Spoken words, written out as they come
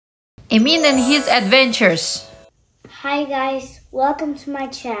Emin and his adventures. Hi guys, welcome to my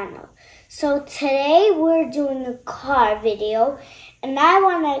channel. So today we're doing a car video and I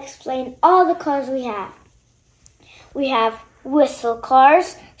want to explain all the cars we have. We have whistle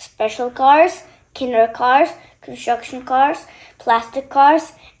cars, special cars, kinder cars, construction cars, plastic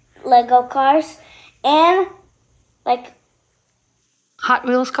cars, Lego cars, and like Hot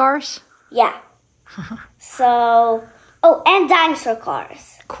Wheels cars? Yeah. And dinosaur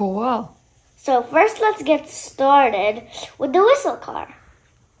cars. Cool. So first let's get started with the whistle car.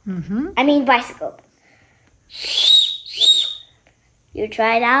 I mean bicycle. You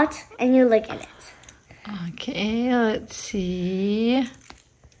try it out and you look at it. Okay, let's see.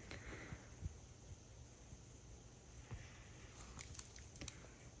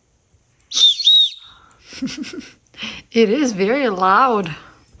 It is very loud.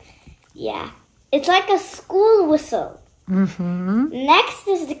 Yeah, it's like a school whistle. Next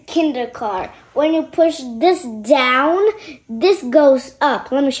is the kinder car. When you push this down, this goes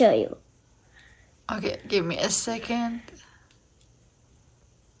up. Let me show you. Okay, give me a second.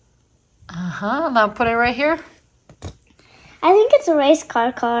 Now put it right here. I think it's a race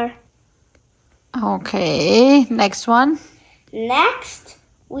car. Okay, next one. Next,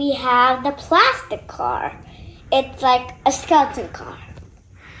 we have the plastic car. It's like a skeleton car,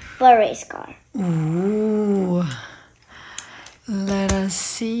 but a race car. Ooh. Let us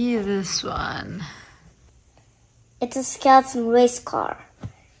see this one. It's a skeleton race car.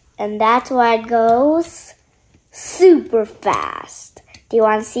 And that's why it goes super fast. Do you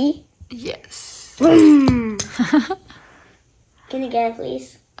want to see? Yes. Can you get it,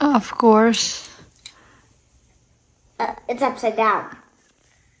 please? Of course. It's upside down.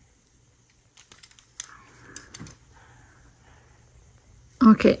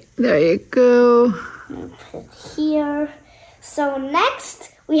 Okay, there you go. Put it here. So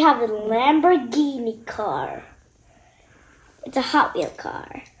next, we have the Lamborghini car. It's a Hot Wheel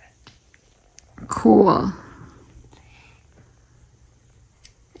car. Cool.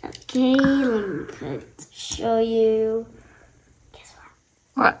 Okay, let me show you. Guess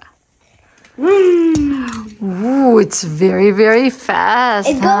What? what? Ooh, it's very, very fast.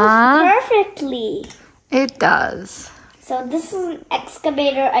 It goes perfectly. It does. So this is an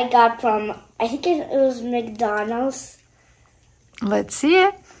excavator I got from, I think it was McDonald's. Let's see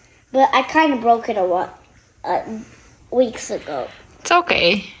it. But I kind of broke it weeks ago. It's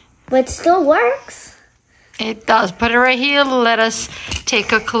okay. But it still works. It does. Put it right here. Let us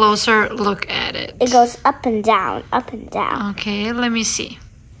take a closer look at it. It goes up and down, up and down. Okay, let me see.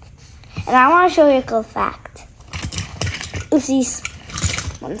 And I want to show you a cool fact. Oopsies.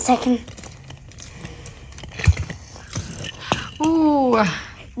 1 second. Ooh,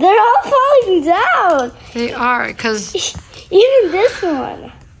 They're all falling down. they are, because... Even this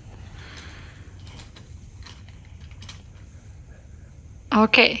one.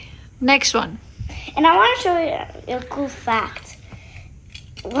 Okay, next one. And I want to show you a cool fact.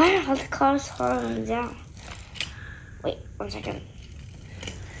 Why are all the cars falling down? Wait, 1 second.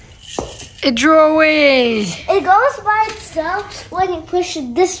 It drew away. It goes by itself when you push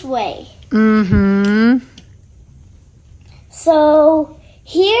it this way. So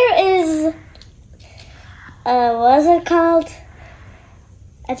here is, what is it called?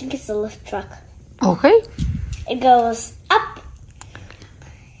 I think it's a lift truck. Okay. It goes up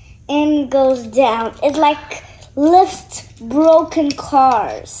and goes down. It like lifts broken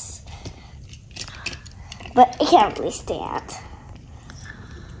cars. But it can't really stand.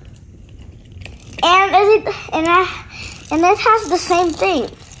 And it has the same thing.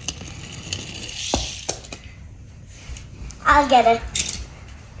 I'll get it.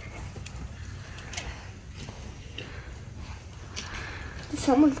 Did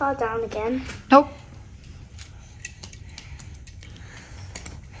someone fall down again? Nope.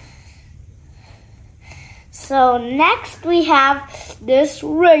 So next we have this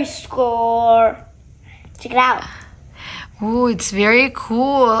race car. Check it out. Ooh, it's very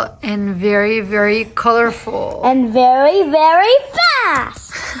cool and very, very colorful. And very, very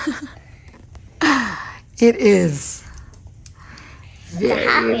fast. It is.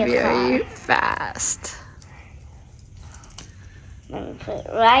 Very, Wheel very car. fast. Let me put it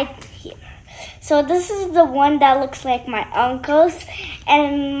right here. So this is the one that looks like my uncle's,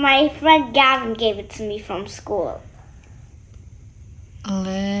 and my friend Gavin gave it to me from school.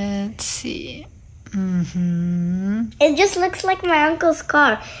 Let's see. It just looks like my uncle's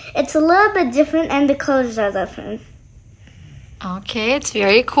car. It's a little bit different and the colors are different. Okay, it's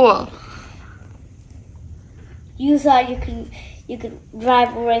very cool. You thought you could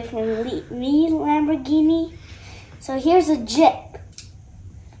drive away from me, Lamborghini? So here's a Jeep.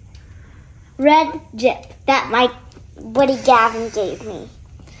 red Jeep that my buddy Gavin gave me.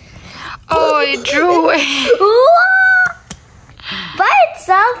 Oh, I drew it. By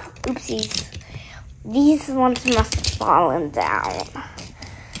itself, oopsies. These ones must have fallen down.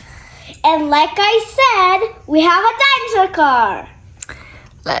 And like I said, we have a dinosaur car.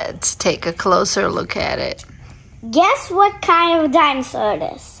 Let's take a closer look at it. Guess what kind of dinosaur it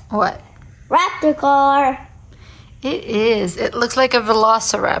is? What? Raptor car. It is. It looks like a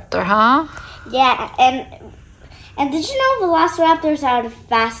velociraptor, huh? Yeah, and did you know velociraptors are the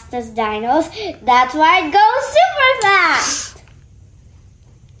fastest dinos? That's why it goes super fast.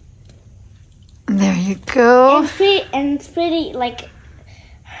 There you go. And it's pretty like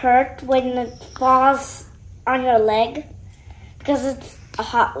hurt when it falls on your leg because it's a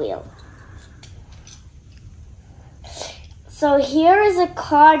Hot Wheel. So here is a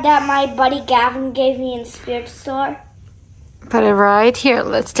car that my buddy Gavin gave me in Spirit Store. Put it right here.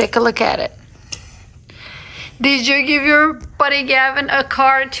 Let's take a look at it. Did you give your buddy Gavin a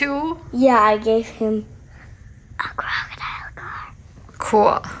car too? Yeah, I gave him a crocodile car.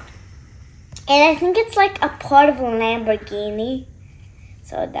 Cool. And I think it's like a part of a Lamborghini.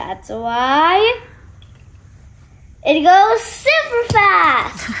 So that's why it goes super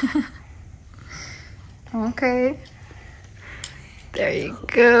fast. Okay. There you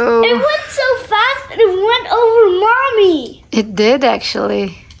go. It went so fast that it went over Mommy. It did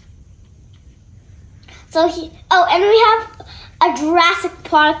actually. So and we have a Jurassic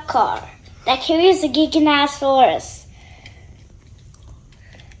Park car that carries a Giganotosaurus.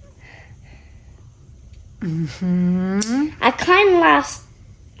 I kind of lost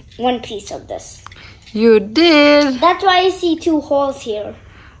one piece of this. You did. That's why you see two holes here.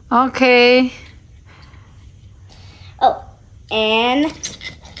 Okay. Oh, and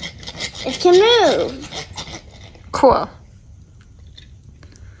it can move. Cool.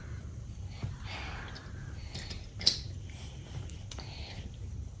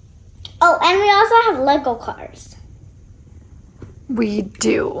 Oh, and we also have Lego cars. We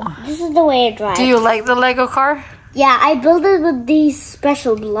do. This is the way it drives. Do you like the Lego car? Yeah, I built it with these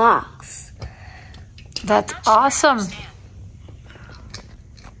special blocks. That's awesome.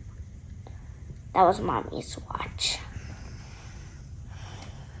 That was Mommy's watch.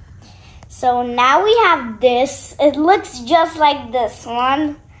 So now we have this. It looks just like this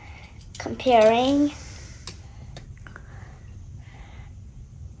one. Comparing.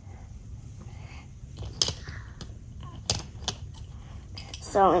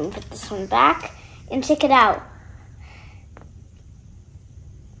 So let me put this one back and check it out.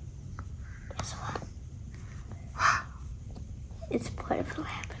 Guess what? It's part of the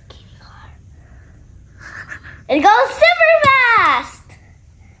Lamborghini car. It goes super fast!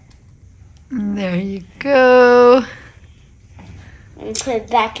 There you go. Let me put it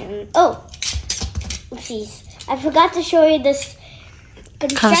back in. Oh, oopsies. I forgot to show you this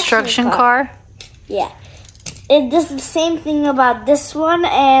construction car. Yeah. It does the same thing about this one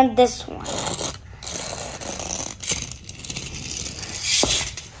and this one.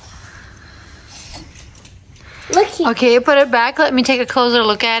 Look here. Okay, put it back. Let me take a closer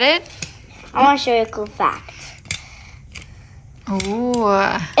look at it. I want to show you a cool fact. Ooh.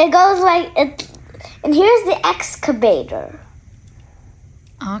 It goes like it, and here's the excavator.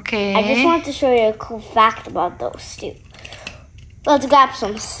 Okay. I just want to show you a cool fact about those two. Let's grab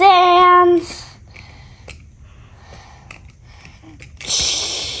some sand.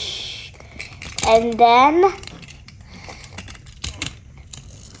 And then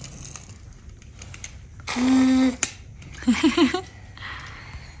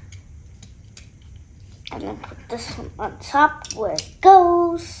put this one on top where it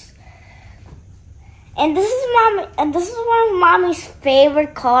goes. And this is one of Mommy's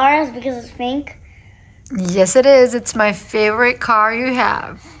favorite cars because it's pink. Yes, it is. It's my favorite car you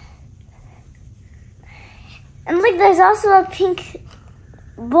have. And look, there's also a pink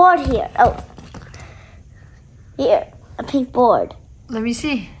board here. Oh, here, a pink board. Let me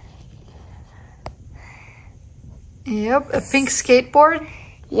see. Yep, a pink skateboard.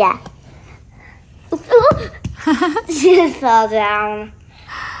 Yeah. She just fell down.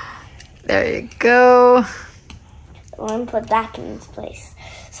 There you go. Let me put that in its place.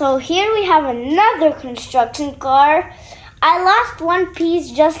 So here we have another construction car. I lost one piece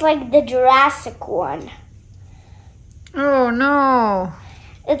just like the Jurassic one. Oh no.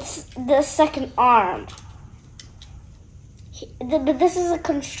 It's the second arm. But this is a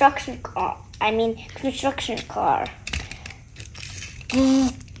construction car. Construction car.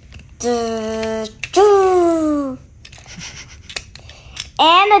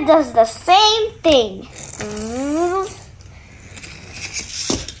 And it does the same thing.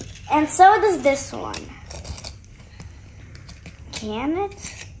 And so does this one. Can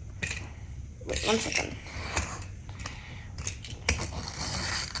it? Wait 1 second.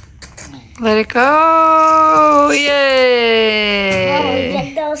 Let it go! Yay! Well, we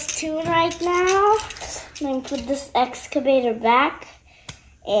get those two right now. Let me put this excavator back.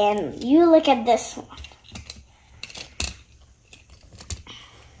 And you look at this one.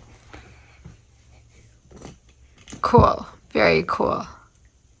 Cool. Very cool.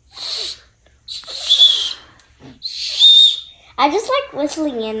 I just like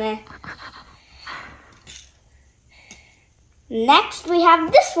whistling in it. Next, we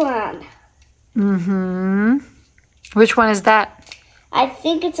have this one. Mm-hmm. Which one is that? I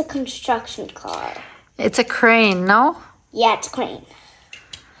think it's a construction car. It's a crane, no? Yeah, it's a crane.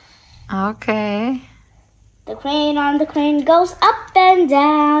 Okay. The crane on the crane goes up and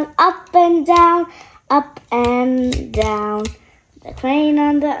down, up and down, up and down. The crane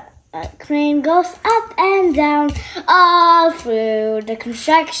on the crane goes up and down, all through the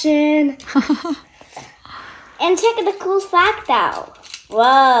construction. And check the cool fact out.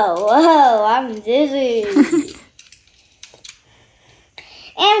 Whoa, I'm dizzy.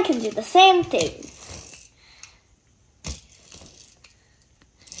 And can do the same thing.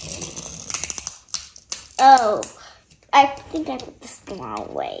 Oh, I think I put this the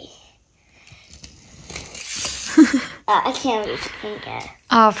wrong way. I can't reach it. Can't get it.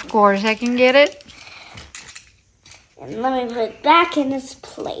 Of course I can get it. And let me put it back in its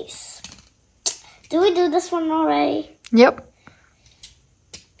place. Did we do this one already? Yep.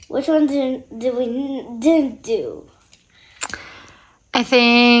 Which one didn't do? I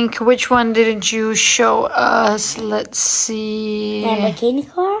think, which one didn't you show us? Let's see. Lamborghini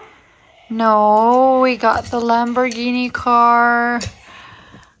car? No, we got the Lamborghini car.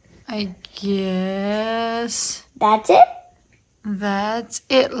 I guess That's it? that's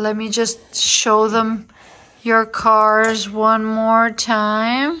it. Let me just show them your cars one more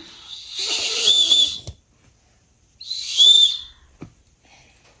time.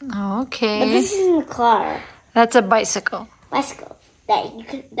 Okay. But this isn't a car. That's a bicycle. Bicycle that you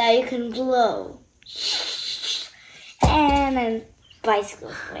can blow. And then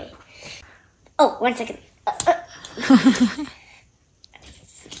bicycles away. Oh, 1 second.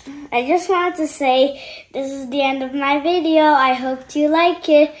 I just wanted to say this is the end of my video. I hope you like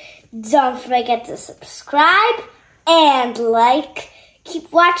it. Don't forget to subscribe and like.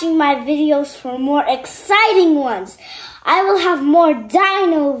 Keep watching my videos for more exciting ones. I will have more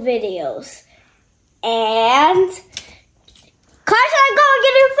dino videos. And cars are going to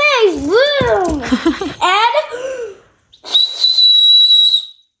get in your face. Boom! And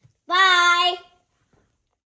bye.